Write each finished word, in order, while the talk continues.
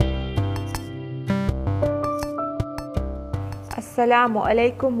Assalamu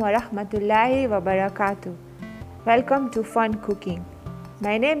alaikum wa rahmatullahi wa barakatuh. Welcome to Fun Cooking.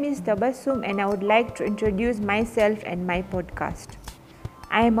 My name is Tabassum and I would like to introduce myself and my podcast.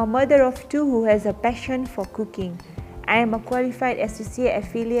 I am a mother of two who has a passion for cooking. I am a qualified SCCA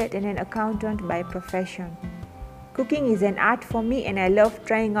affiliate and an accountant by profession. Cooking is an art for me and I love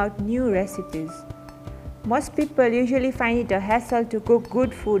trying out new recipes. Most people usually find it a hassle to cook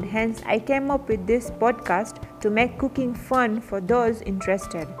good food, hence I came up with this podcast to make cooking fun for those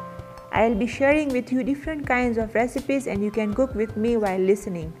interested. I will be sharing with you different kinds of recipes and you can cook with me while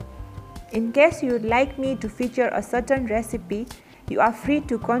listening. In case you would like me to feature a certain recipe, you are free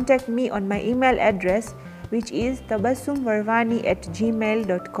to contact me on my email address, which is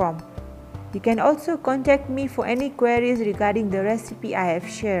tabassumvarvani@gmail.com. You can also contact me for any queries regarding the recipe I have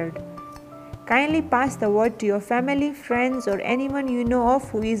shared. Kindly pass the word to your family, friends, or anyone you know of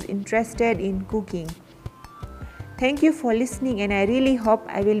who is interested in cooking. Thank you for listening, and I really hope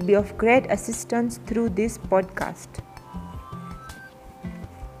I will be of great assistance through this podcast.